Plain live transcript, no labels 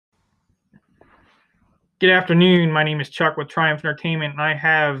Good afternoon. My name is Chuck with Triumph Entertainment, and I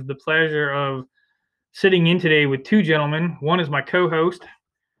have the pleasure of sitting in today with two gentlemen. One is my co-host,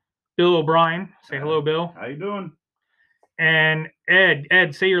 Bill O'Brien. Say hello, Bill. How you doing? And Ed.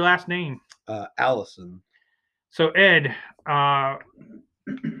 Ed, say your last name. Allison. So Ed,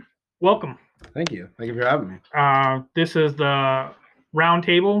 welcome. Thank you. Thank you for having me. This is the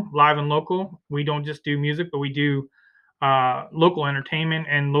Roundtable, live and local. We don't just do music, but we do local entertainment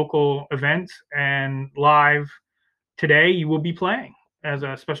and local events. And live today, you will be playing as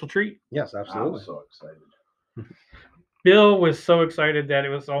a special treat. Yes, absolutely. I'm so excited. Bill was so excited that it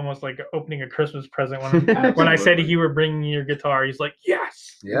was almost like opening a Christmas present when I said you were bringing your guitar. He's like,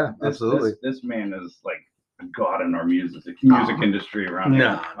 yes. Yeah, absolutely. This man is like a god in our music industry around here.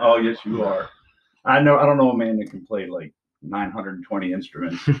 No. Oh, yes, you are. I don't know a man that can play like 920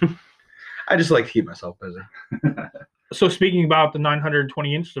 instruments. I just like to keep myself busy. So speaking about the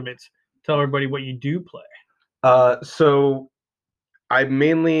 920 instruments, tell everybody what you do play. So I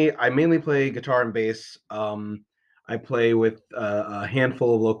mainly play guitar and bass. I play with a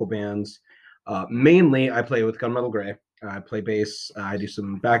handful of local bands. Mainly, I play with Gunmetal Gray. I play bass. I do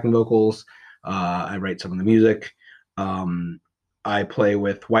some backing vocals. I write some of the music. I play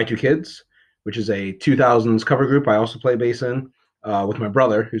with Y2 Kids, which is a 2000s cover group. I also play bass in with my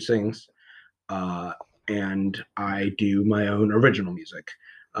brother who sings. And I do my own original music,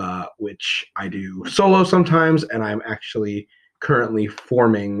 which I do solo sometimes, and I'm actually currently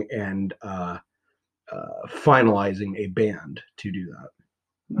forming and finalizing a band to do that.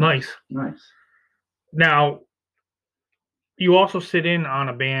 Nice. Now, you also sit in on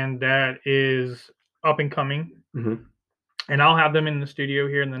a band that is up and coming, and I'll have them in the studio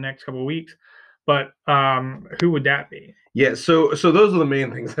here in the next couple of weeks. But who would that be? Yeah, so those are the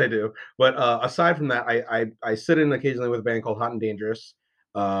main things I do. But aside from that, I sit in occasionally with a band called Hot and Dangerous,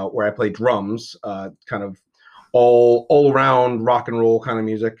 where I play drums, kind of all around rock and roll kind of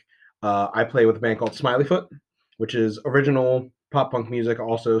music. I play with a band called Smileyfoot, which is original pop punk music,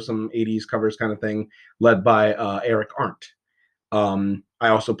 also some 80s covers kind of thing, led by Eric Arndt. I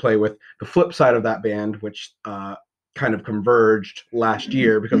also play with the flip side of that band, which kind of converged last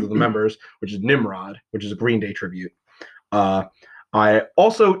year because of the members, which is Nimrod, which is a Green Day tribute. I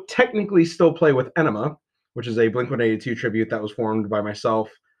also technically still play with Enema, which is a Blink-182 tribute that was formed by myself,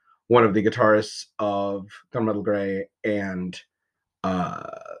 one of the guitarists of Gunmetal Gray, and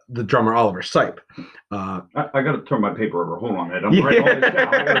the drummer Oliver Sipe. I got to turn my paper over. Hold on, Ed. I'm writing all this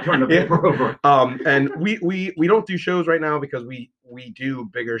down. I got to turn the paper over. And we don't do shows right now because we do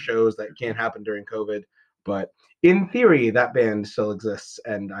bigger shows that can't happen during COVID. But in theory, that band still exists,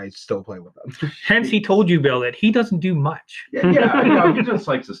 and I still play with them. Hence, he told you, Bill, that he doesn't do much. Yeah, he just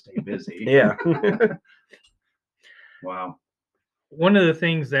likes to stay busy. Yeah. Wow. One of the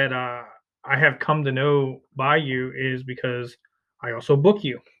things that I have come to know by you is because I also book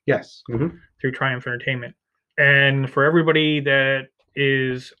you. Yes. Through Triumph Entertainment. And for everybody that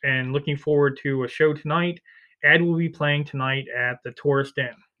is and looking forward to a show tonight, Ed will be playing tonight at the Tourist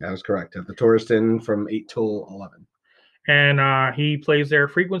Inn. That is correct. At the Tourist Inn from 8 till 11. And he plays there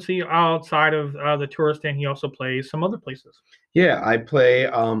frequency. Outside of the Tourist Inn, he also plays some other places. Yeah, I play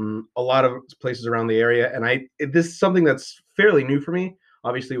a lot of places around the area, and this is something that's fairly new for me.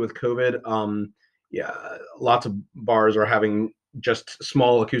 Obviously, with COVID, lots of bars are having just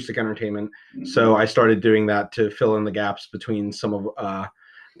small acoustic entertainment. So I started doing that to fill in the gaps between some of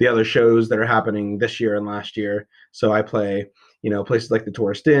the other shows that are happening this year and last year. So I play, places like the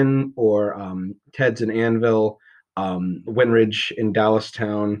Tourist Inn or Ted's in Annville, Winridge in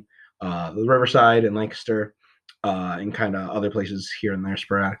Dallastown, the Riverside in Lancaster, and kind of other places here and there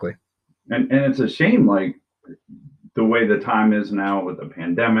sporadically. And it's a shame, like the way the time is now with the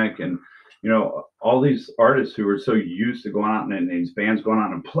pandemic and all these artists who are so used to going out and these bands going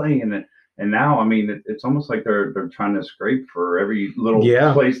out and playing it. And now, I mean, it's almost like they're trying to scrape for every little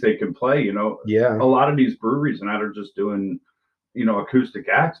place they can play, Yeah. A lot of these breweries now are just doing, acoustic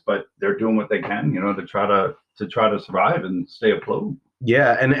acts, but they're doing what they can, to try to survive and stay afloat.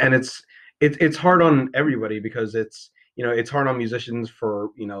 Yeah. And it's hard on everybody because it's hard on musicians for,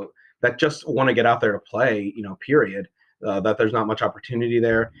 that just want to get out there to play, period. That there's not much opportunity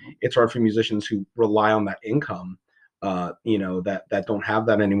there. It's hard for musicians who rely on that income, that don't have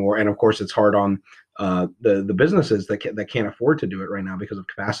that anymore. And of course, it's hard on the businesses that can't afford to do it right now because of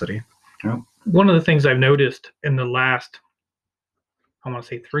capacity. Yeah. One of the things I've noticed in the last, I want to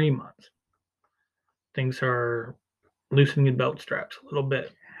say 3 months, things are loosening the belt straps a little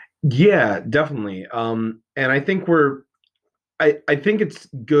bit. Yeah, definitely. And I think I think it's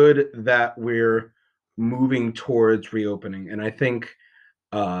good that we're moving towards reopening, and I think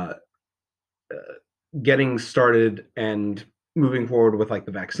getting started and moving forward with like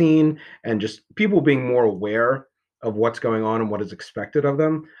the vaccine and just people being more aware of what's going on and what is expected of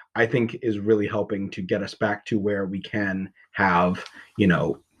them, I think is really helping to get us back to where we can have,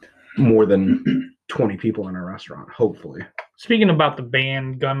 more than 20 people in a restaurant, hopefully. Speaking about the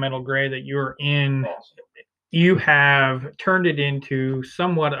band Gunmetal Gray that you're in, you have turned it into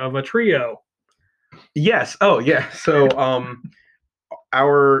somewhat of a trio. Yes. Oh, yeah. So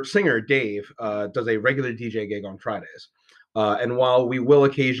our singer, Dave, does a regular DJ gig on Fridays. And while we will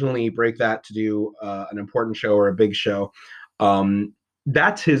occasionally break that to do an important show or a big show,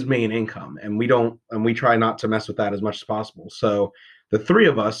 that's his main income. And we try not to mess with that as much as possible. So the three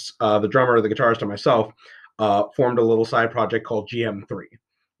of us, the drummer, the guitarist, and myself, formed a little side project called GM3,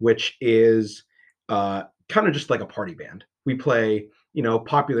 which is kind of just like a party band. We play,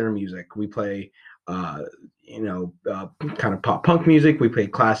 popular music. We play, kind of pop punk music. We play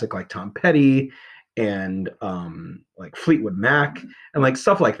classic like Tom Petty and like Fleetwood Mac and like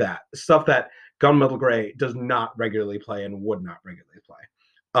stuff like that. Stuff that Gunmetal Gray does not regularly play and would not regularly play.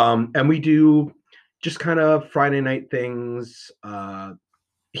 And we do just kind of Friday night things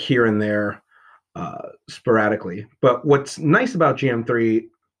here and there sporadically. But what's nice about GM3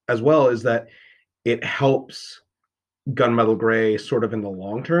 as well is that it helps Gunmetal Gray sort of in the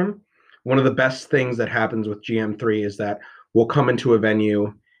long term. One of the best things that happens with GM3 is that we'll come into a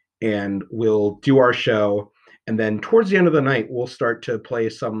venue and we'll do our show. And then towards the end of the night, we'll start to play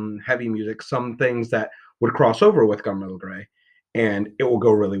some heavy music, some things that would cross over with Gunmetal Gray, and it will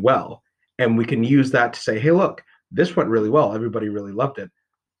go really well. And we can use that to say, hey, look, this went really well. Everybody really loved it.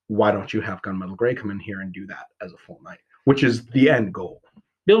 Why don't you have Gunmetal Gray come in here and do that as a full night, which is the end goal.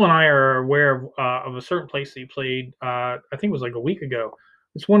 Bill and I are aware of a certain place that you played, I think it was like a week ago.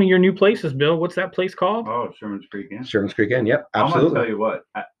 It's one of your new places, Bill. What's that place called? Oh, Sherman's Creek Inn. Sherman's Creek Inn, yep, absolutely. I'm going to tell you what,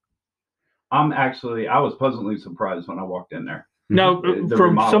 I was pleasantly surprised when I walked in there. No,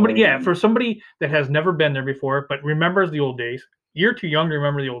 for somebody that has never been there before, but remembers the old days. You're too young to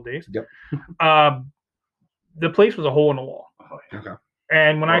remember the old days. Yep. The place was a hole in the wall. Oh, yeah. Okay.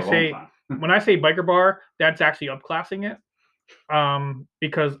 And when I say biker bar, that's actually upclassing it.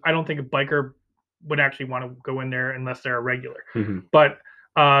 Because I don't think a biker would actually want to go in there unless they're a regular. Mm-hmm. But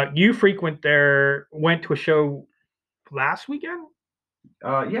you went to a show last weekend?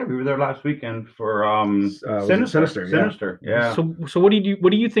 Yeah, we were there last weekend for Sinister. Sinister, yeah. So what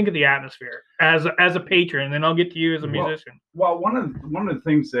do you think of the atmosphere as a patron? And then I'll get to you as a musician. Well, one of the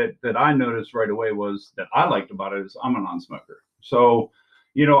things that I noticed right away was that I liked about it is I'm a non-smoker. So,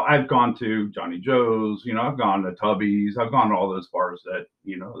 I've gone to Johnny Joe's, I've gone to Tubby's, I've gone to all those bars that,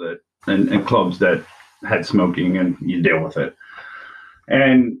 and clubs that had smoking, and you deal with it.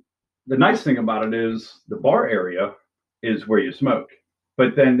 And the nice thing about it is the bar area is where you smoke.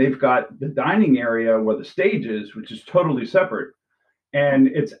 But then they've got the dining area where the stage is, which is totally separate. And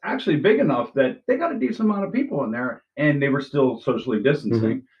it's actually big enough that they got a decent amount of people in there, and they were still socially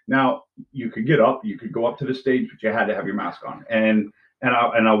distancing. Mm-hmm. Now, you could get up, you could go up to the stage, but you had to have your mask on. And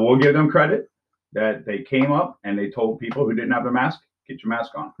I will give them credit that they came up and they told people who didn't have their mask, get your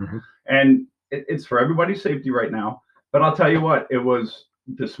mask on. Mm-hmm. And it's for everybody's safety right now. But I'll tell you what,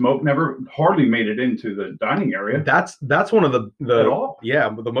 the smoke never hardly made it into the dining area. That's one of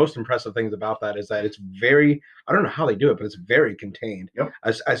the most impressive things about that is that it's very, I don't know how they do it, but it's very contained. Yep.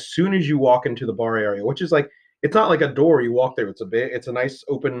 As soon as you walk into the bar area, which is like, it's not like a door you walk through. It's a nice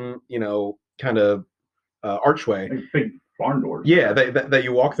open, kind of archway. Like big barn doors. Yeah, that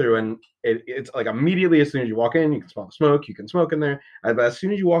you walk through, and it's like immediately as soon as you walk in, you can smell the smoke. You can smoke in there. But as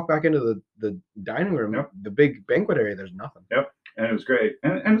soon as you walk back into the dining room, yep, the big banquet area, there's nothing. Yep. And it was great,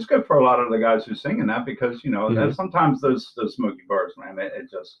 and it's good for a lot of the guys who sing in that because mm-hmm, sometimes those smoky bars, man,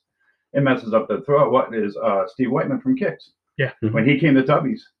 it messes up the throat. What is Steve Whiteman from Kicks? Yeah, mm-hmm, when he came to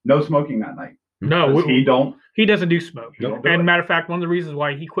Tubby's, no smoking that night. No, he doesn't do smoke. Nope. And matter of fact, one of the reasons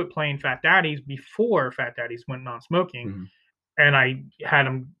why he quit playing Fat Daddies before Fat Daddies went non-smoking, mm-hmm, and I had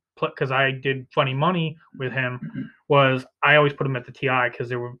him because I did Funny Money with him, mm-hmm, was I always put him at the TI because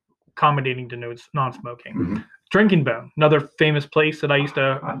they were accommodating to non-smoking. Mm-hmm. Drinking Bone, another famous place that I used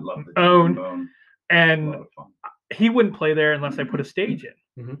to own, and he wouldn't play there unless I put a stage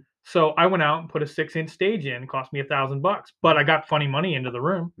in. Mm-hmm. So I went out and put a 6-inch stage in. It cost me $1,000, but I got Funny Money into the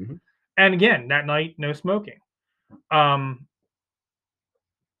room. Mm-hmm. And again, that night, no smoking. I'm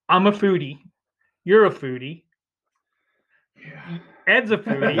a foodie. You're a foodie. Yeah. Ed's a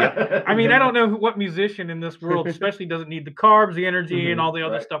foodie. I mean, I don't know what musician in this world especially doesn't need the carbs, the energy, mm-hmm, and all the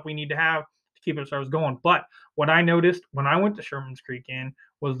other stuff we need to have to keep ourselves going. But what I noticed when I went to Sherman's Creek Inn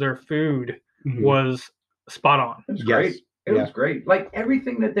was their food, mm-hmm, was spot on. It's great. It was great. Like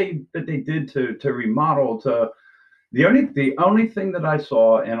everything that they did to remodel to the only thing that I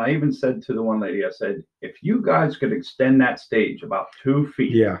saw, and I even said to the one lady, I said, if you guys could extend that stage about 2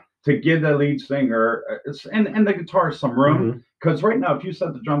 feet, to give the lead singer and the guitarist some room, because right now if you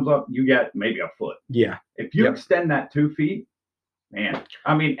set the drums up, you get maybe a foot. Yeah. If you extend that 2 feet, man,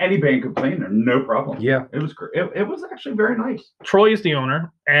 I mean, any band could play in there, no problem. Yeah. It was great. It was actually very nice. Troy is the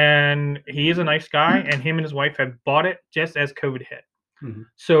owner, and he is a nice guy, and him and his wife had bought it just as COVID hit.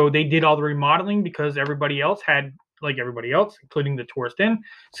 So they did all the remodeling because everybody else had, like everybody else, including the Tourist Inn,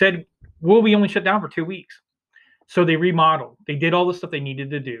 said, we'll be only shut down for 2 weeks. So they remodeled. They did all the stuff they needed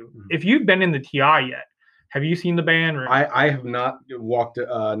to do. If you've been in the TI yet, have you seen the band room? I have not walked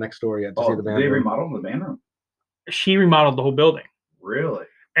next door yet to see the band room. They remodeled the band room? She remodeled the whole building. Really?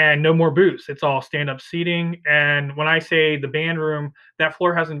 And no more booths. It's all stand-up seating. And when I say the band room, that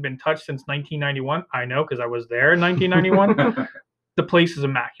floor hasn't been touched since 1991. I know because I was there in 1991. The place is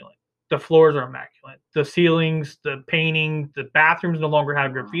immaculate. The floors are immaculate. The ceilings, the painting, the bathrooms no longer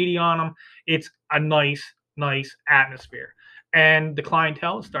have graffiti on them. It's a nice atmosphere. And the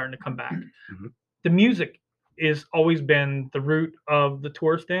clientele is starting to come back. The music is always been the root of the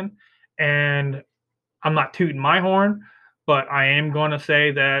Tourist Inn. And I'm not tooting my horn, but I am going to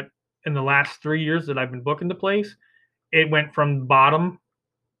say that in the last 3 years that I've been booking the place, it went from bottom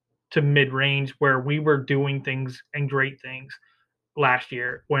to mid-range where we were doing things and great things last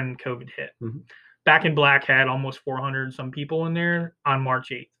year when COVID hit. Back in Black had almost 400 some people in there on March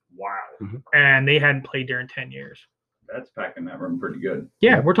 8th. Wow. And they hadn't played there in 10 years. That's packing that room pretty good.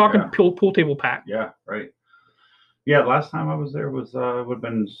 Yeah, we're talking pool table pack. Yeah, right. Yeah, last time I was there was would have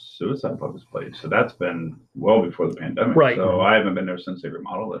been Suicide Bugs' place. So that's been well before the pandemic. Right. So I haven't been there since they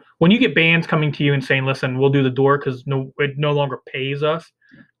remodeled it. When you get bands coming to you and saying, listen, we'll do the door because it no longer pays us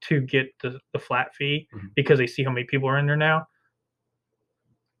to get the flat fee because they see how many people are in there now.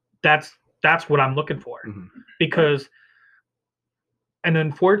 That's what I'm looking for. Because and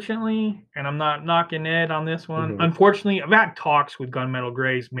unfortunately, and I'm not knocking Ed on this one, unfortunately, I've had talks with Gunmetal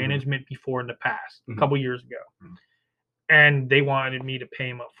Gray's management before in the past, a couple years ago. And they wanted me to pay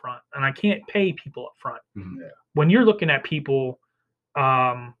them up front. And I can't pay people up front. When you're looking at people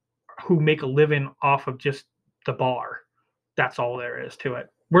who make a living off of just the bar, that's all there is to it.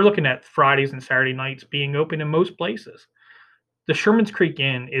 We're looking at Fridays and Saturday nights being open in most places. The Sherman's Creek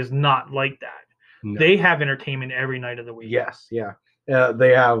Inn is not like that. No. They have entertainment every night of the week. Yes, yeah.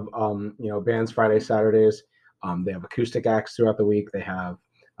 They have bands Fridays, Saturdays. They have acoustic acts throughout the week. They have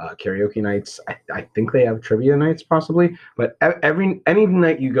karaoke nights. I think they have trivia nights possibly. But any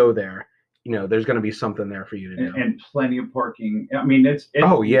night you go there, there's going to be something there for you to do. And plenty of parking. I mean,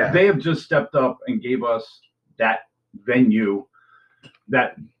 oh yeah. They have just stepped up and gave us that venue,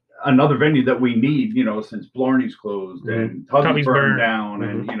 another venue that we need, since Blarney's closed and Tubby's burned down,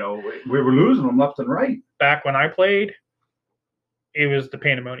 and we were losing them left and right. Back when I played, it was the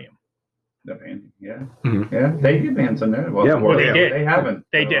Pandemonium. The band, yeah, yeah, they did bands in there. Well, they did. They haven't.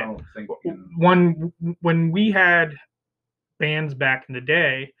 They did. When we had bands back in the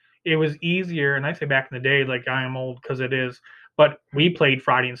day, it was easier, and I say back in the day, like I am old because it is. But we played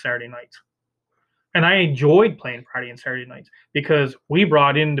Friday and Saturday nights. And I enjoyed playing Friday and Saturday nights because we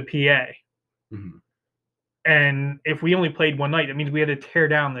brought in the PA. And if we only played one night, that means we had to tear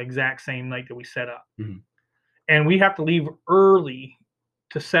down the exact same night that we set up. And we have to leave early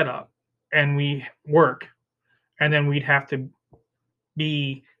to set up and we work. And then we'd have to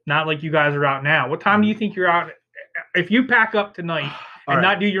be not like you guys are out now. What time do you think you're out? If you pack up tonight and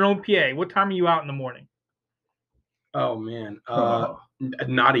not do your own PA, what time are you out in the morning? Oh man.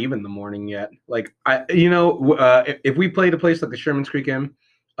 Not even the morning yet. Like if we played a place like the Sherman's Creek Inn,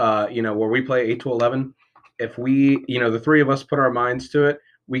 where we play 8 to 11, if we, the three of us put our minds to it,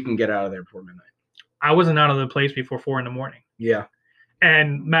 we can get out of there before midnight. I wasn't out of the place before 4 a.m. Yeah.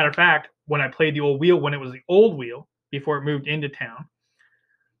 And matter of fact, when I played the old wheel, when it was the old wheel before it moved into town,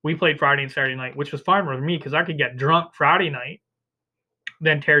 we played Friday and Saturday night, which was fine with me because I could get drunk Friday night,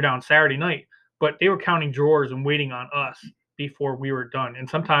 then tear down Saturday night. But they were counting drawers and waiting on us before we were done. And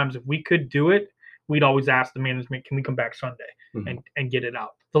sometimes if we could do it, we'd always ask the management, can we come back Sunday and get it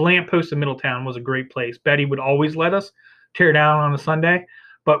out? The Lamppost in Middletown was a great place. Betty would always let us tear down on a Sunday,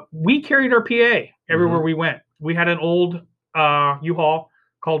 but we carried our PA everywhere we went. We had an old U-Haul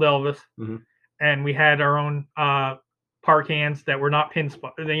called Elvis, and we had our own park hands that were not pin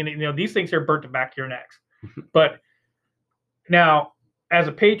spot. These things are burnt to back of your necks. But now, as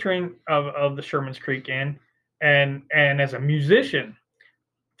a patron of the Sherman's Creek Inn, and as a musician,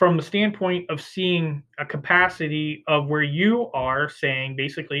 from the standpoint of seeing a capacity of where you are saying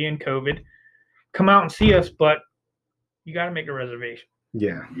basically in COVID, come out and see us, but you got to make a reservation.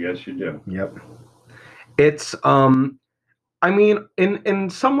 Yeah. Yes, you do. Yep. It's I mean, in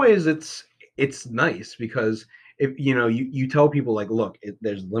some ways it's nice because if you tell people like, look,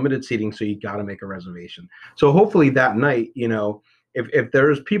 there's limited seating, so you got to make a reservation. So hopefully that night, if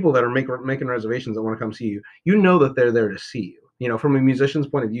there's people that are making reservations that want to come see you, that they're there to see you. From a musician's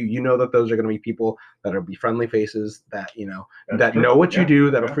point of view, that those are going to be people that are be friendly faces that that know what you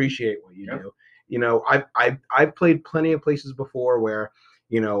do, that appreciate what you do. I've played plenty of places before where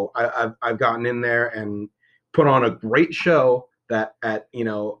I've gotten in there and put on a great show that at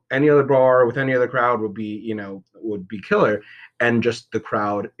any other bar with any other crowd would be killer, and just the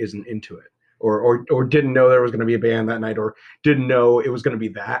crowd isn't into it, or didn't know there was going to be a band that night, or didn't know it was going to be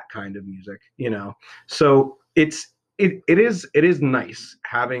that kind of music. So it is nice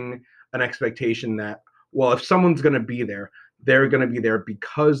having an expectation that, well, if someone's going to be there, they're going to be there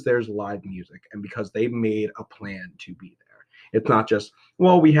because there's live music and because they made a plan to be there. It's not just,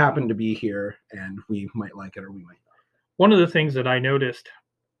 well, we happen to be here and we might like it or we might not. One of the things that I noticed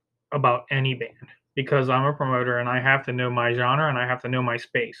about any band, because I'm a promoter and I have to know my genre and I have to know my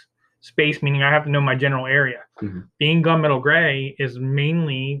space. Space meaning I have to know my general area. Mm-hmm. Being Gunmetal Gray is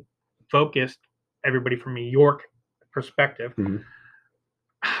mainly focused, everybody from New York perspective. Mm-hmm.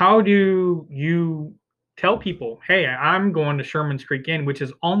 How do you tell people, hey, I'm going to Sherman's Creek Inn, which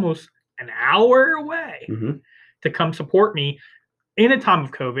is almost an hour away, mm-hmm. to come support me in a time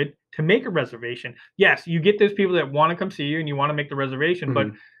of COVID, to make a reservation? Yes, you get those people that want to come see you and you want to make the reservation,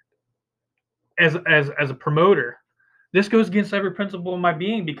 mm-hmm. but as a promoter, this goes against every principle of my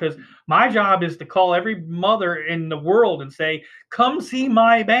being, because my job is to call every mother in the world and say, come see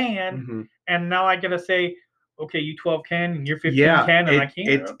my band. Mm-hmm. And now I gotta say, okay, you 12 can and you're 15 yeah, can, and I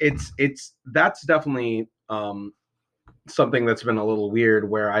can't. It's that's definitely something that's been a little weird,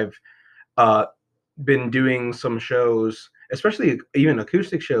 where I've been doing some shows, especially even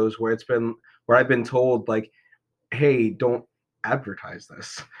acoustic shows, where I've been told like, hey, don't advertise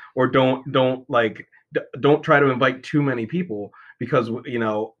this, or don't try to invite too many people, because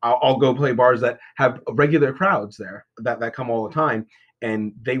I'll go play bars that have regular crowds there that come all the time,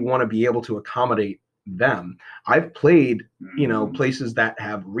 and they want to be able to accommodate them. I've played places that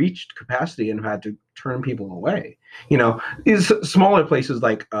have reached capacity and have had to turn people away. These smaller places,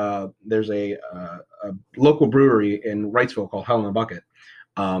 like there's a local brewery in Wrightsville called Hell in a Bucket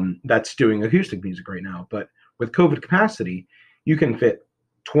that's doing acoustic music right now, but with COVID capacity, you can fit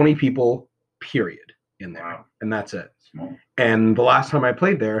 20 people period in there. Wow. And that's it. Small. And the last time I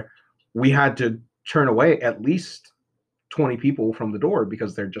played there, we had to turn away at least 20 people from the door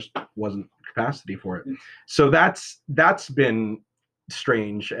because there just wasn't capacity for it. So that's been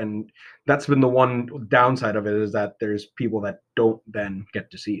strange, and that's been the one downside of it, is that there's people that don't then get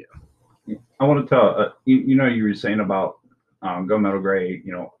to see you. I want to tell you were saying about Gunmetal Gray,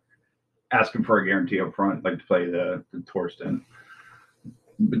 asking for a guarantee up front, like to play the Torsten.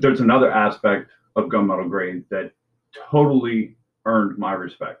 But there's another aspect of Gunmetal Gray that totally earned my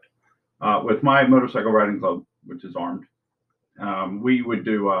respect. With my motorcycle riding club, which is armed, we would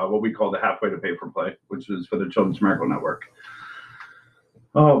do what we call the halfway to pay for play, which is for the Children's Miracle Network.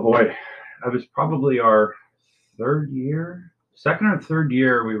 Oh boy, it was probably our second or third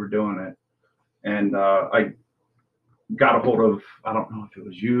year we were doing it, and I got a hold of, I don't know if it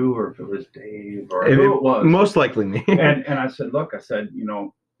was you or if it was Dave or who it was. Most likely me. and I said, look,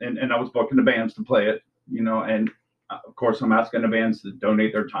 and I was booking the bands to play it, and of course I'm asking the bands to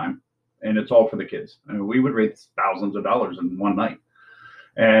donate their time, and it's all for the kids. I mean, we would raise thousands of dollars in one night.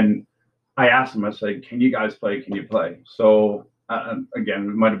 And I asked them, I said, can you guys play? Can you play? So again,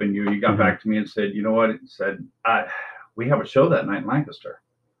 it might've been you. You got back to me and said, you know what? It said, we have a show that night in Lancaster.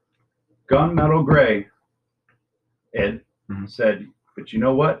 Gunmetal Gray, Ed, said, but you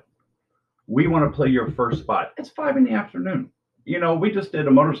know what? We want to play your first spot. It's 5 p.m. We just did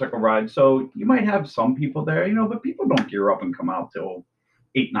a motorcycle ride, so you might have some people there, but people don't gear up and come out till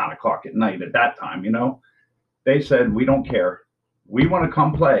 8, 9 o'clock at night at that time, They said, we don't care. We want to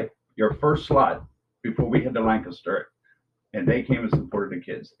come play your first slot before we head to Lancaster. And they came and supported the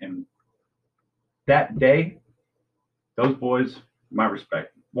kids. And that day, those boys, my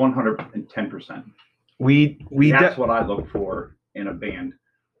respect, 110%. That's what I look for in a band.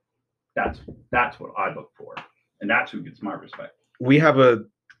 That's what I look for, and that's who gets my respect. We have a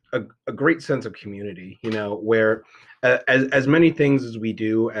great sense of community, where as many things as we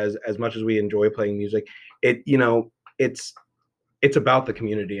do, as much as we enjoy playing music, it's about the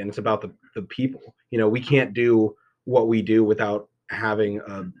community, and it's about the people. We can't do what we do without having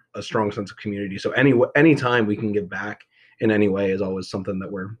a strong sense of community. So anytime we can give back in any way is always something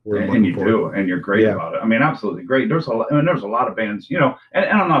that we're and looking you for. do, and you're great about it. I mean, absolutely great. There's a lot of bands, you know, and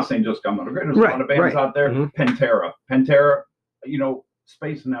I'm not saying just Gumbo the Great. There's a lot of bands out there. Pantera, you know,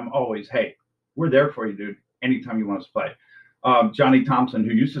 Space and them always, hey, we're there for you, dude. Anytime you want us to play. Johnny Thompson,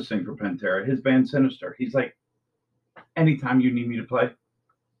 who used to sing for Pantera, his band Sinister, he's like, anytime you need me to play,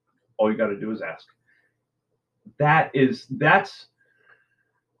 all you got to do is ask. That's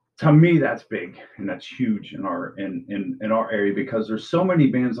to me, that's big and that's huge in our area, because there's so many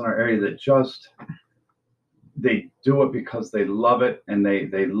bands in our area that just they do it because they love it, and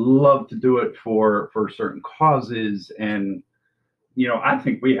they love to do it for certain causes. And you know, I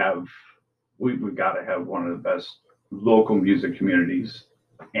think we've got to have one of the best local music communities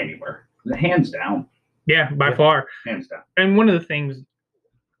anywhere, hands down. Yeah, by far, hands down. And one of the things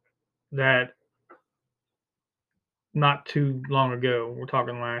that not too long ago, we're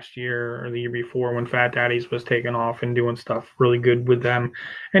talking last year or the year before, when Fat Daddies was taking off and doing stuff really good with them,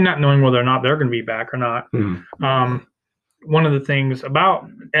 and not knowing whether or not they're going to be back or not. One of the things about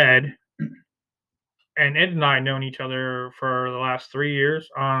Ed, and Ed and I have known each other for the last 3 years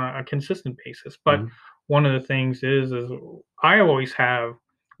on a consistent basis, but one of the things is I always have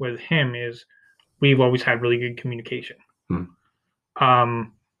with him is we've always had really good communication.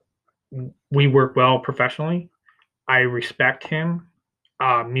 We work well professionally. I respect him,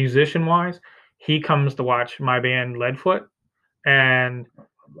 musician-wise. He comes to watch my band Leadfoot, and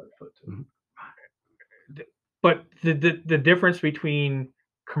but the difference between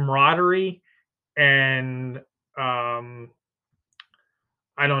camaraderie and I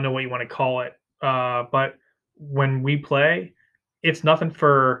don't know what you want to call it, but when we play, it's nothing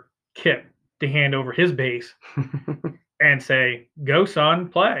for Kip to hand over his bass and say, "Go, son,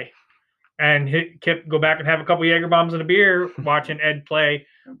 play." And Kip go back and have a couple Jaeger bombs and a beer watching Ed play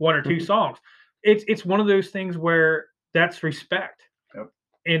 1 or 2 songs. It's one of those things where that's respect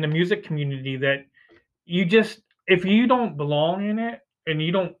in the music community, that you just, if you don't belong in it and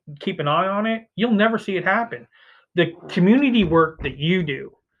you don't keep an eye on it, you'll never see it happen. The community work that you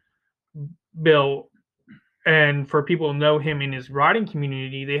do, Bill, and for people who know him in his riding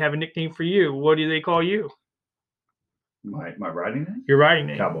community, they have a nickname for you. What do they call you? My riding name? Your riding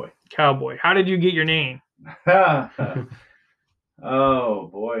name. Cowboy. How did you get your name? Oh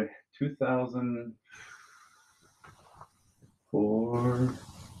boy, 2004,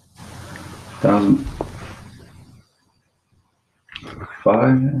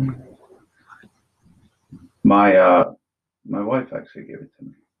 2005. My wife actually gave it to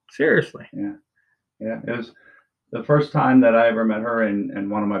me. Seriously? Yeah. It was the first time that I ever met her, and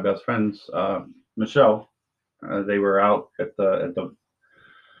one of my best friends, Michelle. They were out at the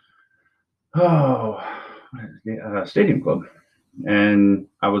Stadium Club, and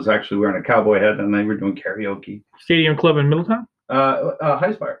I was actually wearing a cowboy hat, and they were doing karaoke. Stadium Club in Middletown?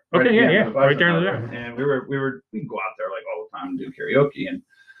 Highspire. Okay, yeah, right there in the there. And we go out there like all the time and do karaoke,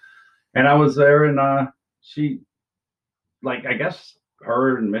 and I was there, and she, like, I guess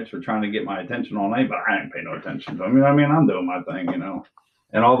her and Mitch were trying to get my attention all night, but I didn't pay no attention to them. I mean, I'm doing my thing, you know.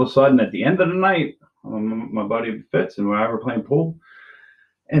 And all of a sudden, at the end of the night, my buddy Fitz and I were playing pool,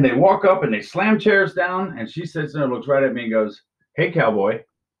 and they walk up and they slam chairs down, and she sits there and looks right at me and goes, "Hey, Cowboy."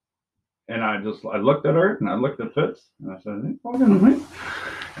 And I looked at her and I looked at Fitz and I said, "Hey, talking to me?"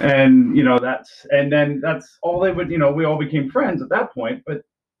 And you know, that's all they would, you know, we all became friends at that point, but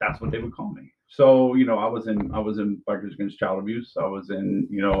that's what they would call me. So, you know, I was in Bikers Against Child Abuse. I was in,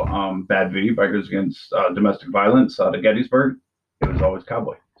 you know, Bad V, Bikers Against Domestic Violence out of Gettysburg. It was always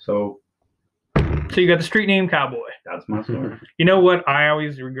Cowboy. So you got the street name Cowboy. That's my story. You know what I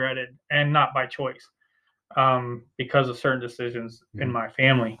always regretted, and not by choice, because of certain decisions in my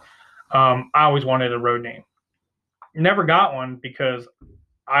family. I always wanted a road name. Never got one, because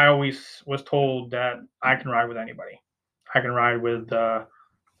I always was told that I can ride with anybody. I can ride with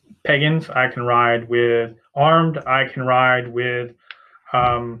pagans. I can ride with armed. I can ride with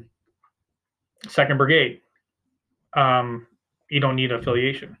 2nd Brigade. You don't need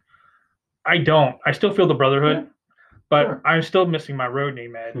affiliation. I don't. I still feel the brotherhood, but sure. I'm still missing my road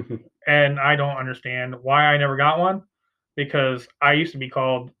name, Ed. And I don't understand why I never got one, because I used to be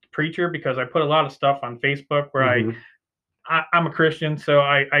called Preacher, because I put a lot of stuff on Facebook where I'm a Christian, so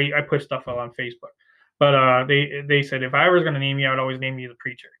I put stuff on Facebook. But they said if I was going to name you, I would always name you the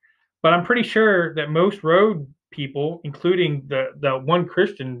Preacher. But I'm pretty sure that most road people, including the one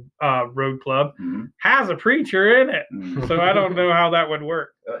Christian road club, has a preacher in it. So I don't know how that would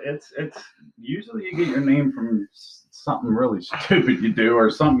work. It's usually you get your name from something really stupid you do, or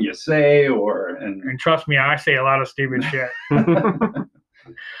something you say, and trust me, I say a lot of stupid shit.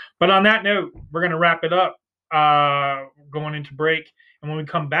 But on that note, we're gonna wrap it up. going into break. And when we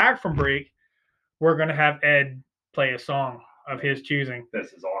come back from break, we're going to have Ed play a song of his choosing.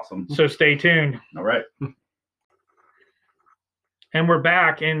 This is awesome. So stay tuned. All right. And we're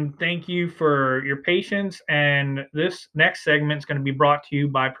back, and thank you for your patience. And this next segment is going to be brought to you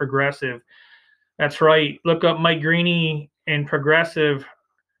by Progressive. That's right. Look up Mike Greeny in Progressive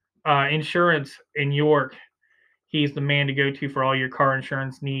Insurance in York. He's the man to go to for all your car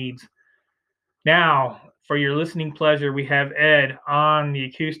insurance needs. Now, for your listening pleasure, we have Ed on the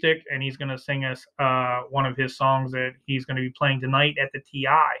acoustic, and he's going to sing us one of his songs that he's going to be playing tonight at the TI.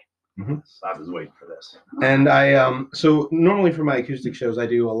 Mm-hmm. So I was waiting for this. And so normally for my acoustic shows, I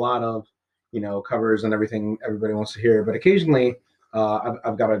do a lot of, covers and everything everybody wants to hear. But occasionally,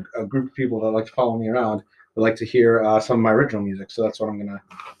 I've got a group of people that like to follow me around that like to hear some of my original music. So that's what I'm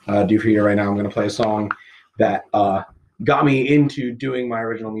gonna do for you right now. I'm gonna play a song that got me into doing my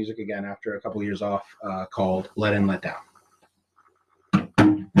original music again after a couple of years off, called "Let In, Let Down."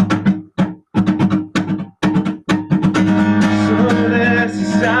 So this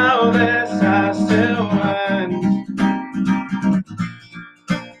is how this has to end.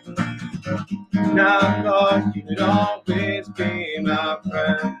 Now I thought you'd always be my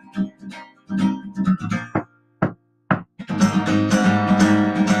friend.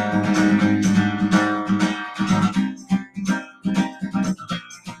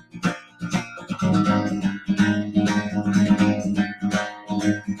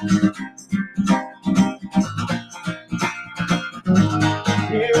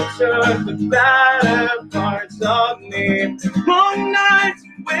 You took the better parts of me. Long nights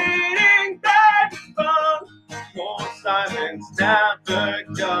waiting by the phone. More silence never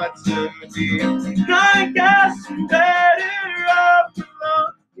got too deep. I guess I'm better off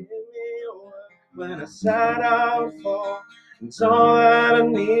alone. Give me a word when I said I would fall. It's all that I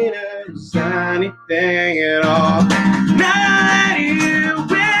needed was anything at all. Now that you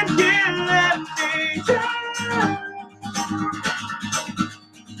went, you let me down.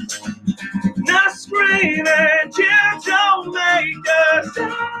 Not screaming, you don't make a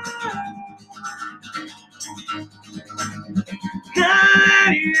sound.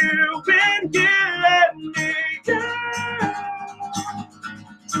 Now you went, you let me down.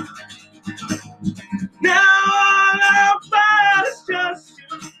 Now all I want is just to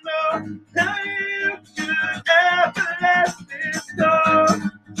know how you could ever let this go.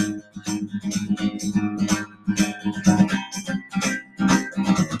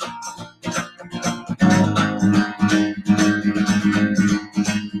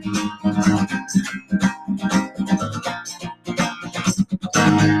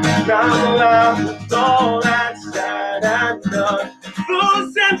 Now love with all that's said and done.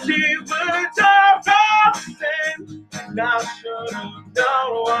 Those empty words are all the same. Now should have known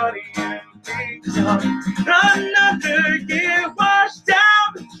what you've become. Another year washed down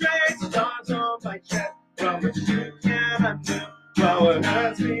the drain. Stars on my chest from what you cannot do. But what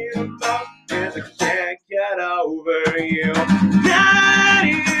hurts me the most is I can't get over you. Now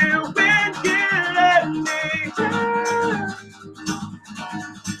you when you let me down.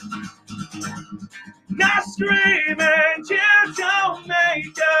 Not screaming, you don't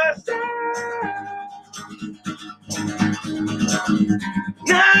make a sound.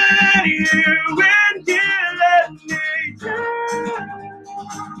 Not you when you let me down.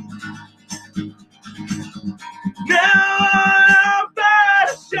 Now all about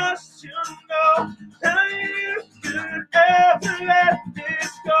is just to know how you could ever let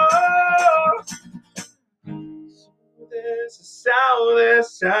this go. So this is how this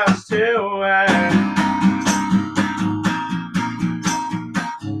has to end.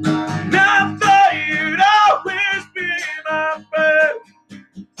 I thought you'd always be my friend,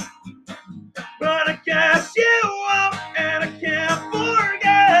 but I guess you won't, and I can't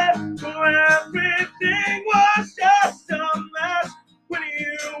forget. For everything was just a mess when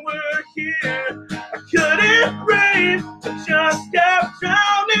you were here. I couldn't breathe, I just kept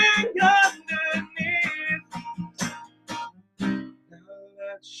drowning underneath. Now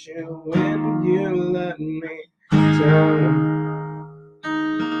that you when you let me down.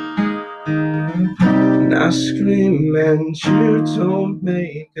 Now screaming, you don't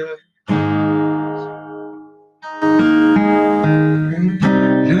make a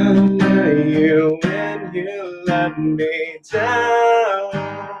now let you when you let me down.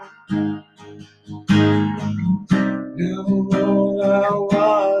 Now all I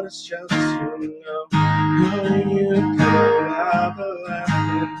want is just to know how you could have left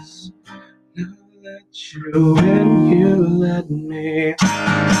this. Now let you when you let me.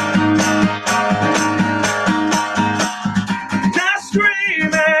 Not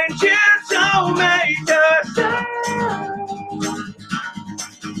screaming, you don't make a sound.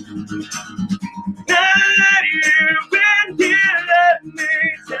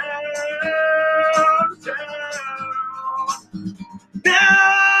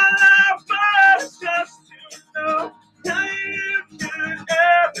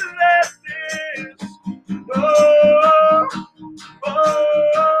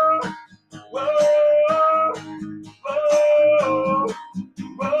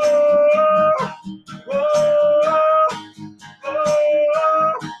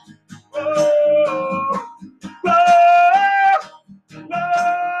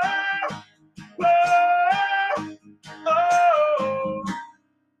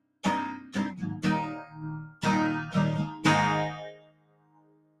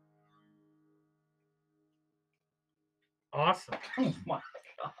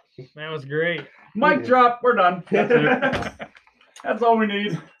 That was great. Mic drop. We're done. That's it. That's all we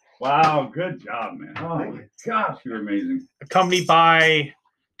need. Wow, good job, man. Oh my gosh, you're amazing. Accompanied by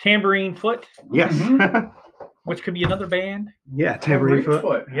Tambourine Foot. Yes. Which could be another band. Yeah, Tambourine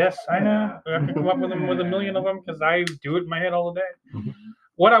Foot. Yes, I know. I could come up with them with a million of them because I do it in my head all the day.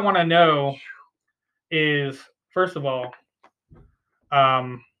 What I want to know is, first of all,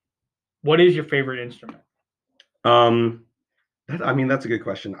 what is your favorite instrument? That's a good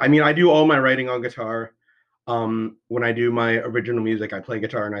question. I mean, I do all my writing on guitar. When I do my original music, I play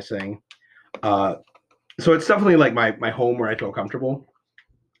guitar and I sing. So it's definitely like my home where I feel comfortable.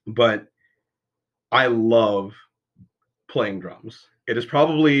 But I love playing drums. It is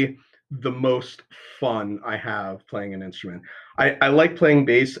probably the most fun I have playing an instrument. I like playing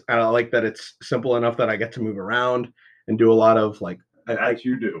bass, and I like that it's simple enough that I get to move around and do a lot of like. As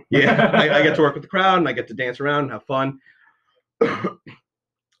you do. Yeah, I get to work with the crowd and I get to dance around and have fun.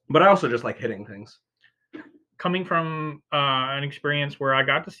 But I also just like hitting things. Coming from an experience where I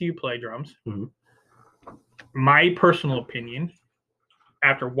got to see you play drums, my personal opinion,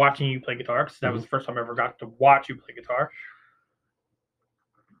 after watching you play guitar, because that was the first time I ever got to watch you play guitar,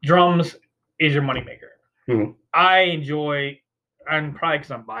 drums is your moneymaker. I enjoy, and probably because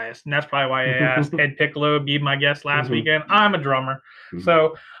I'm biased, and that's probably why I asked Ed Piccolo to be my guest last weekend. I'm a drummer,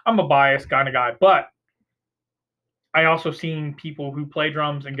 so I'm a biased kind of guy. But I also seen people who play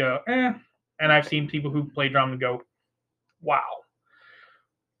drums and go, and I've seen people who play drums and go, wow.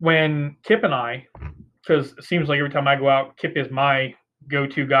 When Kip and I, because it seems like every time I go out, Kip is my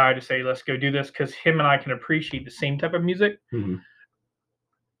go-to guy to say, let's go do this, because him and I can appreciate the same type of music.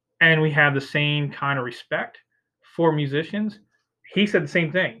 And we have the same kind of respect for musicians. He said the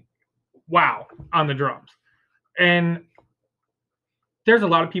same thing. Wow, on the drums. And there's a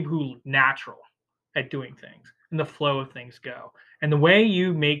lot of people who look natural at doing things and the flow of things go. And the way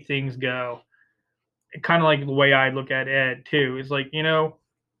you make things go, kind of like the way I look at Ed too, is like,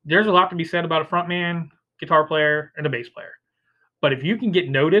 there's a lot to be said about a frontman, guitar player, and a bass player. But if you can get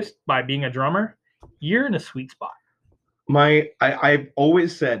noticed by being a drummer, you're in a sweet spot. I've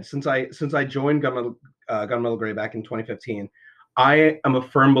always said since I joined Gunmetal Gray back in 2015, I am a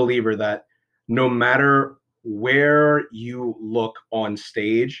firm believer that no matter where you look on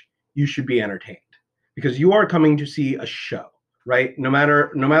stage, you should be entertained, because you are coming to see a show, right? No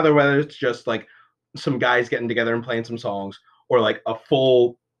matter whether it's just like some guys getting together and playing some songs or like a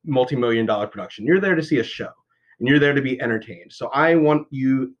full multi-million-dollar production. You're there to see a show and you're there to be entertained. So I want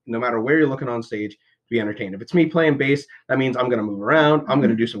you, no matter where you're looking on stage, be entertained. If it's me playing bass, that means I'm going to move around. I'm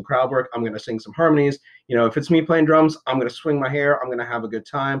going to do some crowd work. I'm going to sing some harmonies. If it's me playing drums, I'm going to swing my hair. I'm going to have a good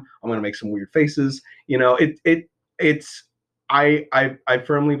time. I'm going to make some weird faces. I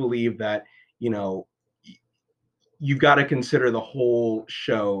firmly believe that, you've got to consider the whole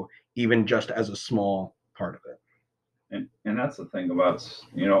show, even just as a small part of it. And that's the thing about,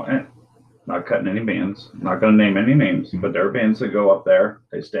 and not cutting any bands, not going to name any names, but there are bands that go up there,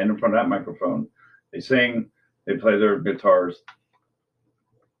 they stand in front of that microphone, they sing, they play their guitars.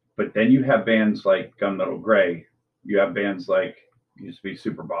 But then you have bands like Gunmetal Gray, you have bands like used to be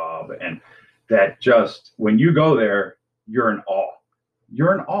Super Bob, and that just, when you go there, you're in awe.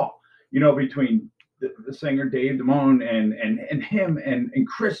 You're in awe. Between the singer Dave Damone and him and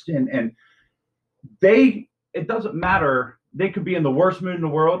Kristen, and it doesn't matter. They could be in the worst mood in the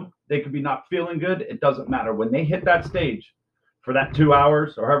world. They could be not feeling good. It doesn't matter. When they hit that stage for that 2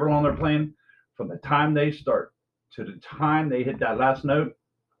 hours or however long they're playing, from the time they start to the time they hit that last note,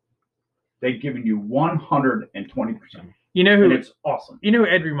 they've given you 120%. And it's awesome. You know who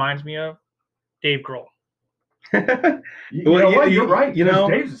Ed reminds me of? Dave Grohl. You're right.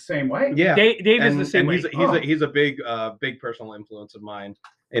 Dave's the same way. Yeah, Dave is the same way. He's a big personal influence of mine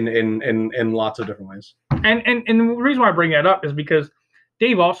in lots of different ways. And the reason why I bring that up is because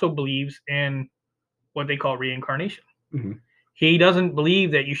Dave also believes in what they call reincarnation. He doesn't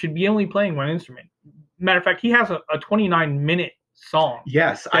believe that you should be only playing one instrument. Matter of fact, he has a 29-minute song.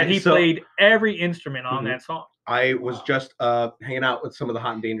 Yes, he played every instrument on that song. I was just hanging out with some of the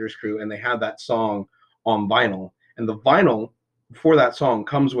Hot and Dangerous crew, and they had that song on vinyl, and the vinyl for that song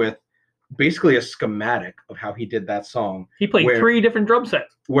comes with basically a schematic of how he did that song. He played 3 different drum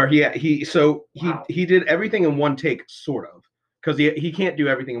sets. Where he did everything in one take, sort of, because he can't do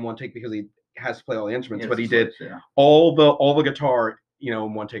everything in one take because he has to play all the instruments. But he did all the guitar,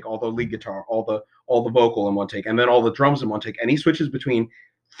 in one take, all the lead guitar, all the vocal in one take, and then all the drums in one take. And he switches between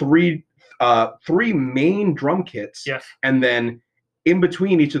three main drum kits. Yes. And then in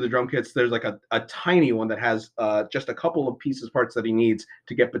between each of the drum kits, there's like a tiny one that has just a couple of parts that he needs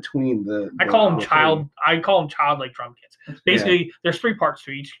to get between the. I call them childlike drum kits. Basically, there's 3 parts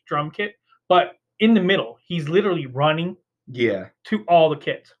to each drum kit, but in the middle, he's literally running. Yeah. To all the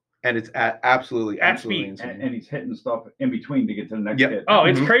kits. And it's absolutely speed, and he's hitting stuff in between to get to the next kit. Oh,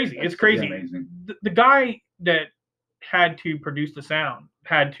 it's crazy! It's crazy. Amazing. The guy that had to produce the sound,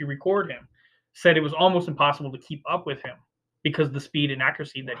 had to record him, said it was almost impossible to keep up with him because of the speed and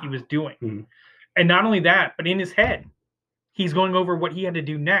accuracy that he was doing. Mm-hmm. And not only that, but in his head, he's going over what he had to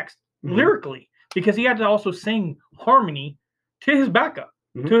do next lyrically, because he had to also sing harmony to his backup,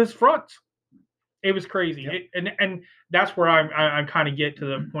 to his fronts. It was crazy. Yep. And that's where I'm kind of get to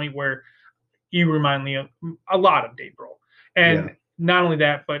the point where you remind me of a lot of Dave Grohl. And not only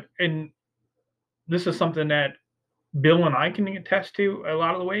that, but and this is something that Bill and I can attest to a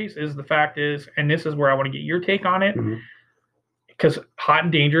lot of the ways, is the fact is, and this is where I want to get your take on it, because Hot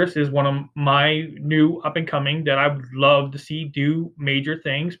and Dangerous is one of my new up and coming that I would love to see do major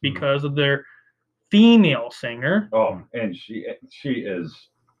things because of their female singer. Oh, and she is.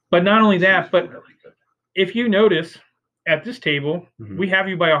 But not only that, but really good. If you notice at this table, we have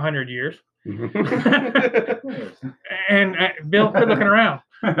you by 100 years. And Bill, quit looking around.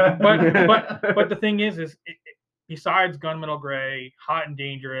 But the thing is besides Gunmetal Gray, Hot and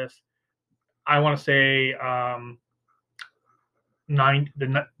Dangerous, I want to say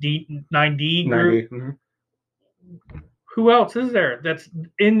 9D group. Who else is there that's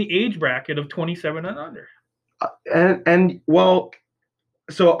in the age bracket of 27 and under? And well.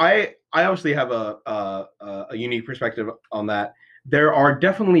 So I obviously have a unique perspective on that. There are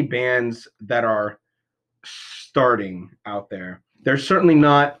definitely bands that are starting out there. They're certainly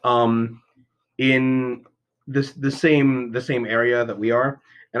not in the same area that we are,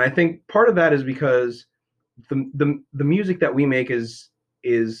 and I think part of that is because the music that we make is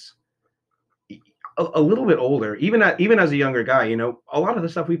a little bit older. Even as a younger guy, a lot of the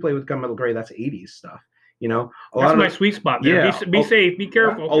stuff we play with Gunmetal Gray, that's 80s stuff. That's my sweet spot there. Yeah, be safe, be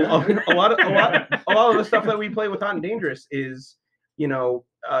careful. A lot of the stuff that we play with Hot and Dangerous is,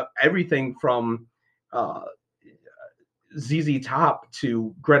 everything from ZZ Top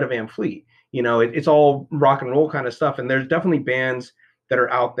to Greta Van Fleet. It's all rock and roll kind of stuff. And there's definitely bands that are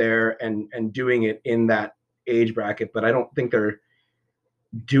out there and doing it in that age bracket, but I don't think they're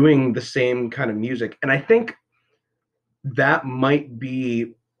doing the same kind of music. And I think that might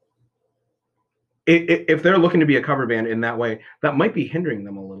be, if they're looking to be a cover band in that way, that might be hindering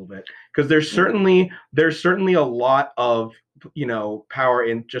them a little bit, because there's certainly a lot of power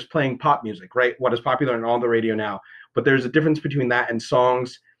in just playing pop music, right? What is popular and on the radio now. But there's a difference between that and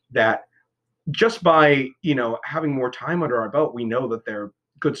songs that just by having more time under our belt, we know that they're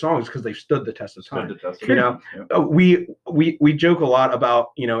good songs because they've stood the test of time. We joke a lot about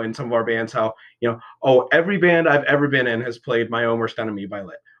in some of our bands how every band I've ever been in has played My Own Worst Enemy by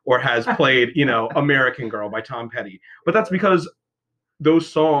Lit, or has played, American Girl by Tom Petty. But that's because those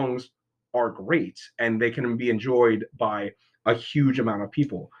songs are great and they can be enjoyed by a huge amount of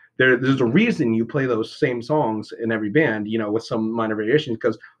people. There's a reason you play those same songs in every band, with some minor variations,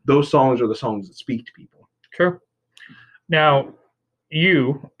 because those songs are the songs that speak to people. Sure. Now,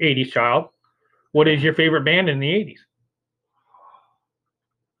 you, 80s child, what is your favorite band in the 80s?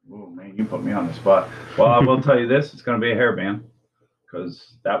 Oh, man, you put me on the spot. Well, I will tell you this. It's going to be a hair band,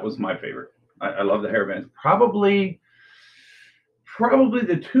 because that was my favorite. I love the hair bands. Probably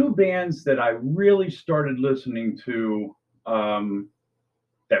the 2 bands that I really started listening to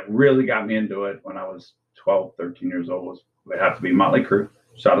that really got me into it when I was 12, 13 years old would have to be Motley Crue,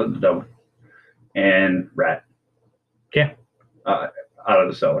 Shout at the Devil, and Rat. Yeah. Out of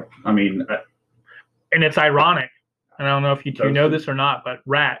the Cellar. I mean, and it's ironic. I don't know if you two know this or not, but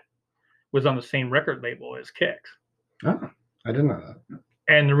Rat was on the same record label as Kix. Oh, I didn't know that.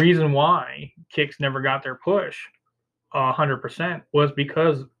 And the reason why Kix never got their push 100% was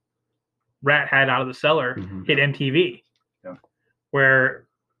because Rat had Out of the Cellar hit MTV, where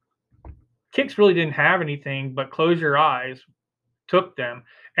Kix really didn't have anything but Close Your Eyes took them.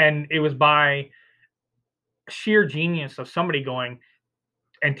 And it was by sheer genius of somebody going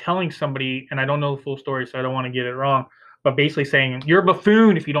and telling somebody, and I don't know the full story, so I don't want to get it wrong, but basically saying, you're a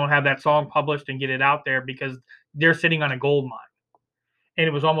buffoon if you don't have that song published and get it out there, because they're sitting on a gold mine. And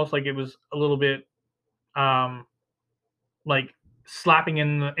it was almost like it was a little bit like slapping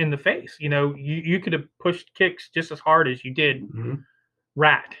in the face. You could have pushed Kix just as hard as you did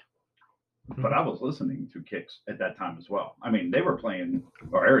Rat. But I was listening to Kix at that time as well. I mean, they were playing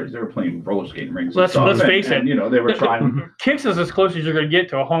our areas. They were playing roller skating rings. Let's face it. They were trying. Kix is as close as you're going to get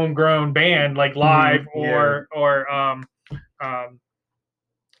to a homegrown band, like live or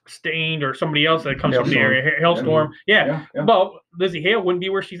Stained or somebody else that comes from the Hailstorm. area. Hailstorm. Yeah. Yeah. Well, Lizzie Hale wouldn't be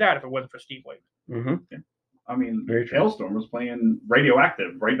where she's at if it wasn't for Steve Wade. Mm-hmm. I mean, Very true. Hailstorm was playing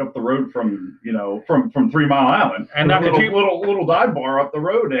Radioactive right up the road from from 3 Mile Island, and not the little dive bar up the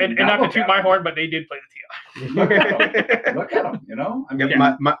road, and not to toot my horn, but they did play the TI. Look at them, I mean,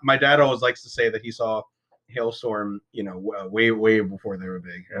 my dad always likes to say that he saw Hailstorm, way before they were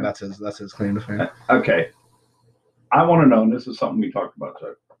big, and that's his claim to fame. Okay, I want to know, and this is something we talked about,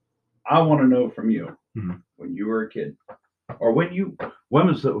 Chuck. I want to know from you, when you were a kid, or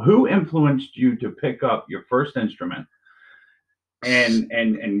who influenced you to pick up your first instrument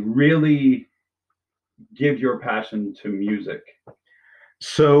and really give your passion to music?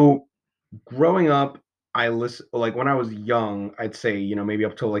 So growing up, I listen, like when I was young, I'd say, maybe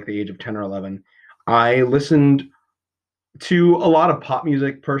up till like the age of 10 or 11, I listened to a lot of pop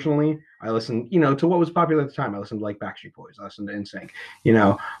music personally. I listened, to what was popular at the time. I listened to like Backstreet Boys. I listened to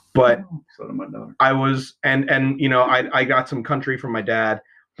NSYNC, but so did my daughter. I was, and I got some country from my dad,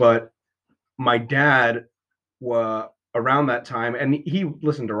 but my dad was around that time, and he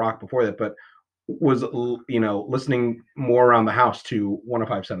listened to rock before that, but was, listening more around the house to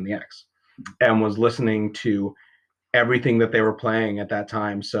 105.7 The X, and was listening to everything that they were playing at that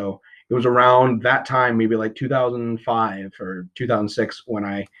time. So it was around that time, maybe like 2005 or 2006, when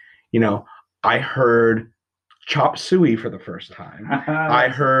I heard Chop Suey for the first time. I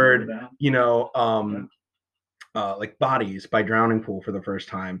heard, like Bodies by Drowning Pool for the first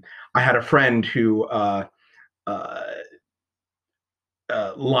time. I had a friend who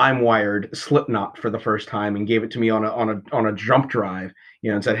LimeWired Slipknot for the first time and gave it to me on a jump drive,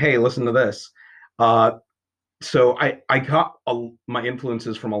 and said, "Hey, listen to this." So I got my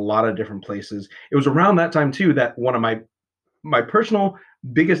influences from a lot of different places. It was around that time too that one of my personal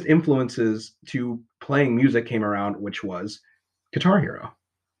biggest influences to playing music came around, which was Guitar Hero.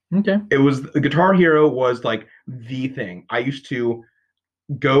 Okay. Guitar Hero was like the thing. I used to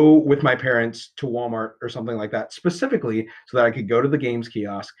go with my parents to Walmart or something like that, specifically so that I could go to the games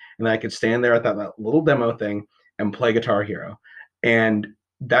kiosk and I could stand there at that little demo thing and play Guitar Hero. And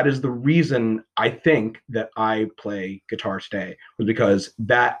that is the reason I think that I play guitar today, was because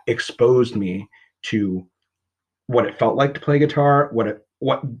that exposed me to what it felt like to play guitar, what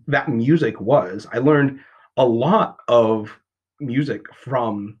that music was. I learned a lot of music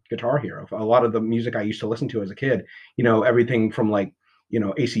from Guitar Hero. A lot of the music I used to listen to as a kid, everything from like,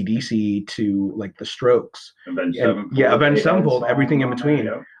 AC/DC to like the Strokes, Avenged Sevenfold, Avenged Sevenfold, everything in between.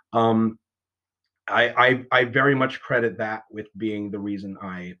 There, I very much credit that with being the reason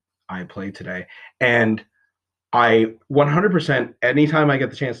I play today. And I 100%, anytime I get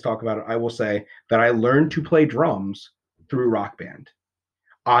the chance to talk about it, I will say that I learned to play drums through Rock Band.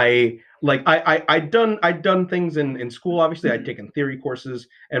 I'd done things in school. Obviously, I'd taken theory courses,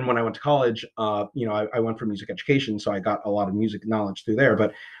 and when I went to college, I went for music education, so I got a lot of music knowledge through there.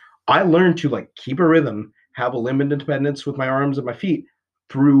 But I learned to like keep a rhythm, have a limb of independence with my arms and my feet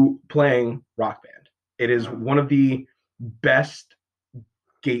through playing Rock Band. It is one of the best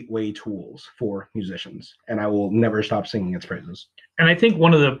gateway tools for musicians, and I will never stop singing its praises. And I think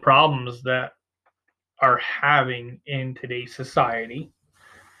one of the problems that are having in today's society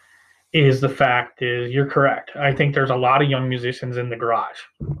is the fact is, you're correct. I think there's a lot of young musicians in the garage.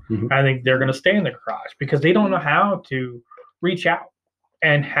 Mm-hmm. I think they're going to stay in the garage because they don't know how to reach out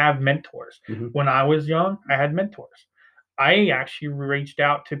and have mentors. Mm-hmm. When I was young, I had mentors. I actually reached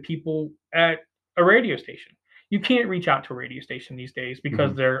out to people at a radio station. You can't reach out to a radio station these days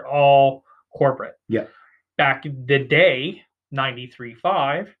because they're all corporate. Yeah. Back in the day,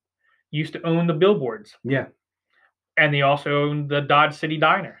 93.5 used to own the billboards. Yeah. And they also owned the Dodge City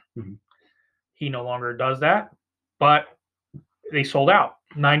Diner. Mm-hmm. He no longer does that, but they sold out.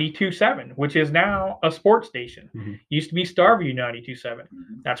 92.7, which is now a sports station. Mm-hmm. Used to be Starview 92.7.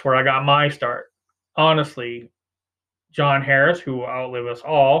 That's where I got my start. Honestly, John Harris, who will outlive us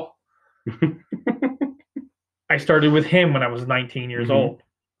all, I started with him when I was 19 years old.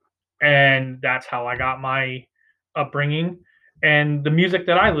 And that's how I got my upbringing. And the music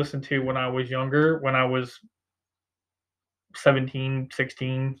that I listened to when I was younger, when I was 17,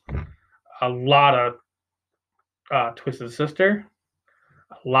 16, a lot of Twisted Sister,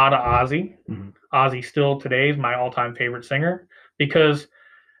 a lot of Ozzy. Ozzy still today is my all-time favorite singer because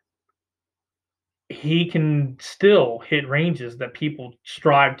he can still hit ranges that people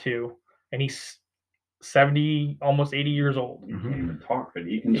strive to, and he's 70, almost 80 years old. He can't even talk, but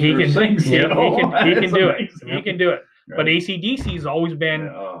he can sing. He can do it. Amazing. He can do it. Right. But AC/DC has always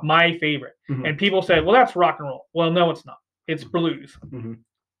been my favorite. And people say, well, that's rock and roll. Well, no, it's not. It's blues.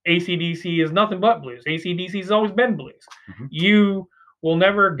 AC/DC is nothing but blues. AC/DC has always been blues. You will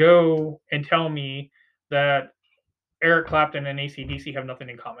never go and tell me that Eric Clapton and AC/DC have nothing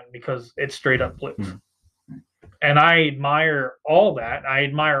in common, because it's straight up blues. Mm-hmm. And I admire all that. I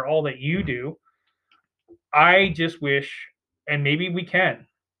admire all that you do. I just wish, and maybe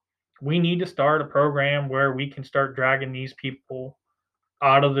we need to start a program where we can start dragging these people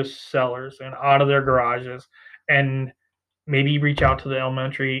out of the cellars and out of their garages, and maybe reach out to the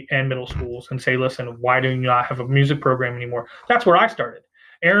elementary and middle schools and say, listen, why do you not have a music program anymore? That's where I started.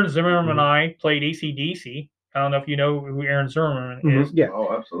 Aaron Zimmerman and I played AC/DC. I don't know if you know who Aaron Zimmerman is. Yeah.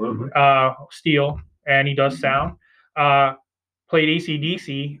 Oh, absolutely. Steel, and he does sound. Played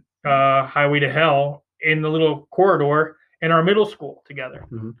AC/DC, Highway to Hell, in the little corridor in our middle school together.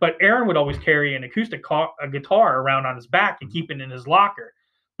 But Aaron would always carry an acoustic guitar around on his back and keep it in his locker.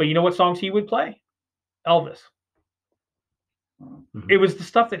 But you know what songs he would play? Elvis. It was the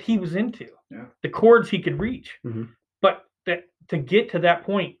stuff that he was into, the chords he could reach. But to get to that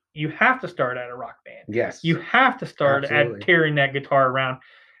point, you have to start at a rock band. Yes. You have to start at carrying that guitar around.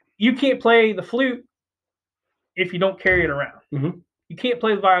 You can't play the flute if you don't carry it around. You can't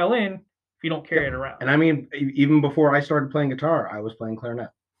play the violin if you don't carry it around. And I mean, even before I started playing guitar, I was playing clarinet.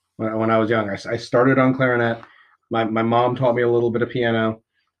 When I was younger, I started on clarinet. My mom taught me a little bit of piano.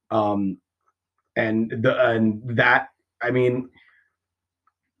 And that, I mean,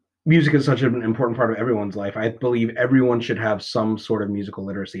 music is such an important part of everyone's life. I believe everyone should have some sort of musical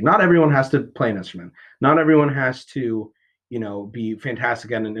literacy. Not everyone has to play an instrument. Not everyone has to, be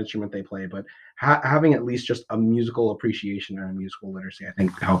fantastic at an instrument they play, but having at least just a musical appreciation and a musical literacy, I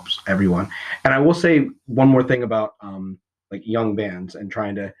think, helps everyone. And I will say one more thing about like young bands and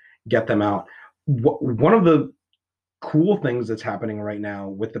trying to get them out. One of the cool things that's happening right now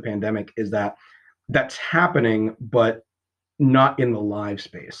with the pandemic is that's happening, but not in the live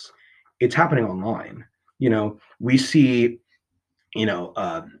space. It's happening online. We see,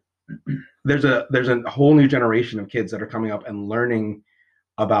 there's a whole new generation of kids that are coming up and learning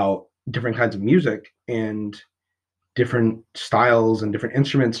about different kinds of music and different styles and different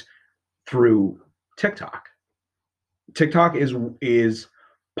instruments through TikTok. TikTok is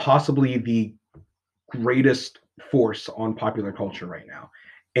possibly the greatest force on popular culture right now.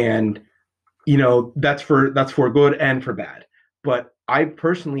 And that's for good and for bad. But I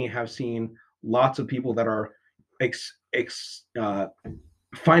personally have seen lots of people that are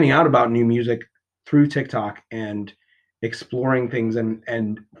finding out about new music through TikTok and exploring things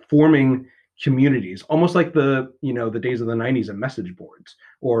and forming communities, almost like the days of the 90s and message boards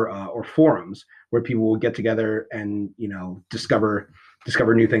or forums where people will get together and discover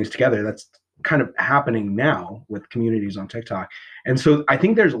new things together. That's kind of happening now with communities on TikTok. And so I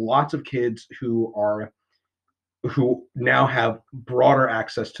think there's lots of kids who now have broader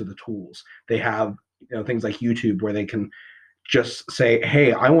access to the tools. They have things like YouTube where they can just say,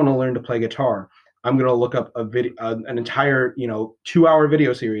 hey, I want to learn to play guitar. I'm going to look up an entire 2-hour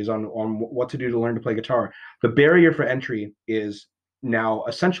video series on what to do to learn to play guitar. The barrier for entry is now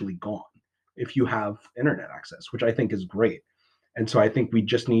essentially gone if you have internet access, which I think is great. And so I think we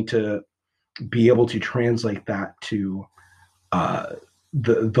just need to be able to translate that to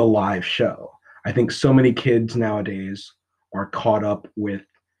the live show. I think so many kids nowadays are caught up with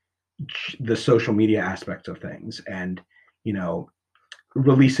the social media aspect of things and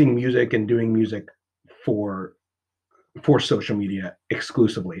releasing music and doing music for social media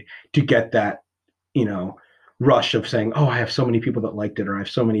exclusively to get that rush of saying, oh, I have so many people that liked it, or I have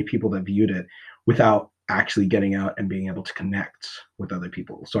so many people that viewed it, without actually getting out and being able to connect with other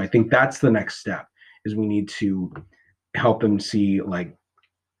people. So I think that's the next step, is we need to help them see, like,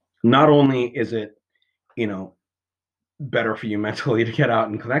 not only is it better for you mentally to get out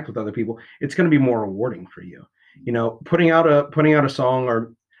and connect with other people, it's going to be more rewarding for you. Putting out a song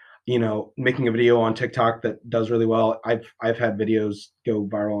or making a video on TikTok that does really well. I've had videos go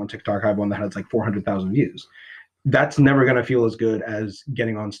viral on TikTok. I have one that has like 400,000 views. That's never going to feel as good as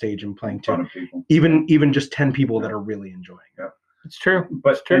getting on stage and playing to even just 10 people that are really enjoying it. Yeah. It's true.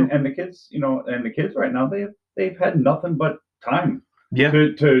 But it's true. And the kids, and the kids right now, they've had nothing but time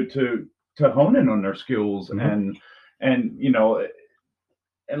to hone in on their skills. And and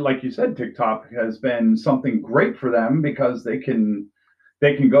like you said, TikTok has been something great for them because they can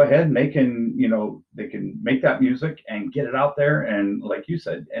go ahead and they can make that music and get it out there. And like you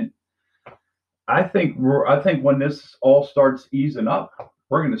said, and I think when this all starts easing up,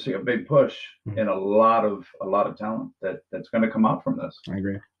 we're going to see a big push in a lot of talent that's going to come out from this.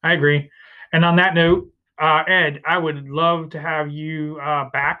 I agree. And on that note, Ed, I would love to have you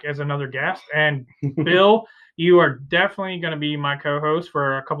back as another guest. And Bill, you are definitely going to be my co-host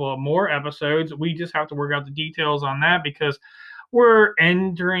for a couple of more episodes. We just have to work out the details on that because we're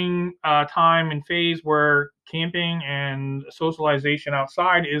entering a time and phase where camping and socialization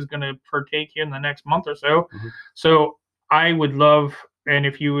outside is going to partake in the next month or so. So I would love, and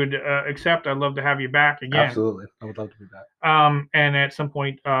if you would accept, I'd love to have you back again. Absolutely, I would love to be back. And at some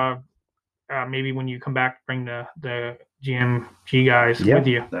point, maybe when you come back, bring the GMG guys with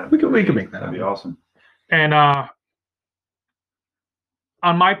you. We can make that. That'd be awesome. And on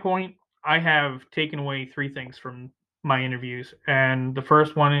my point, I have taken away 3 things from my interviews, and the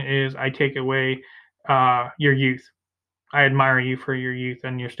first one is I take away your youth. I admire you for your youth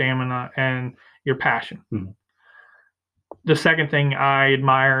and your stamina and your passion. The second thing I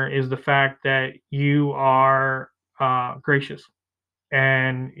admire is the fact that you are gracious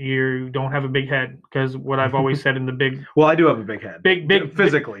and you don't have a big head, because what I've always said in the big well, I do have a big head, big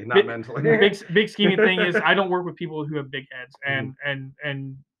physically, not mentally. Big scheming thing is I don't work with people who have big heads,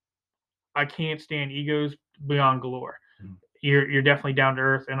 and I can't stand egos beyond galore. You're definitely down to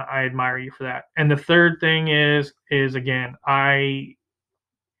earth, and I admire you for that. And the third thing is again, I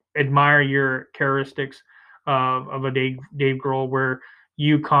admire your characteristics of a Dave Grohl, where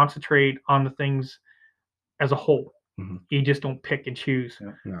you concentrate on the things as a whole. You just don't pick and choose.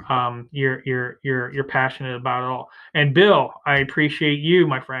 You're passionate about it all. And Bill, I appreciate you,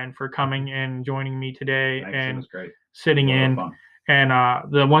 my friend, for coming and joining me today. Thanks, and it was great. sitting in. And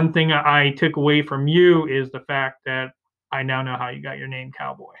the one thing I took away from you is the fact that I now know how you got your name,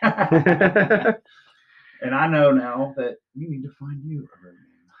 Cowboy. And I know now that we need to find you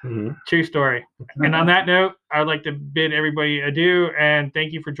a name. True story. And on that note, I'd like to bid everybody adieu, and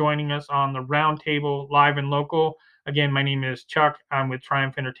thank you for joining us on the Roundtable Live and Local. Again, my name is Chuck. I'm with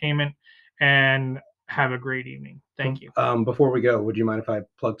Triumph Entertainment, and have a great evening. Thank you. Before we go, would you mind if I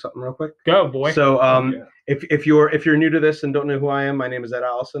plug something real quick? Go, boy. So if you're new to this and don't know who I am, my name is Ed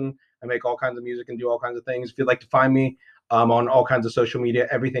Allison. I make all kinds of music and do all kinds of things. If you'd like to find me on all kinds of social media,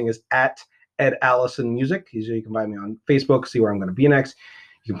 everything is at Ed Allison Music. You can find me on Facebook, see where I'm going to be next.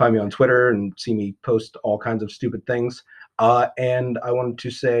 You can find me on Twitter and see me post all kinds of stupid things. And I wanted to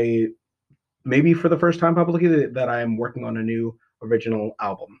say, maybe for the first time publicly, that I am working on a new original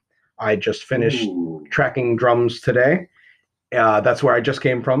album. I just finished tracking drums today. That's where I just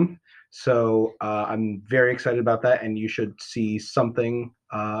came from. So I'm very excited about that, and you should see something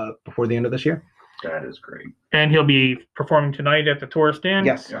before the end of this year. That is great. And he'll be performing tonight at the Tourist Inn.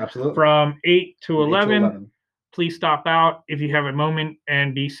 Yes, absolutely. From 8 to 11. Please stop out if you have a moment,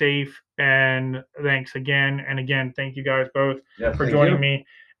 and be safe. And thanks again. And again, thank you guys both for joining me.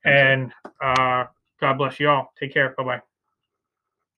 And God bless you all. Take care. Bye-bye.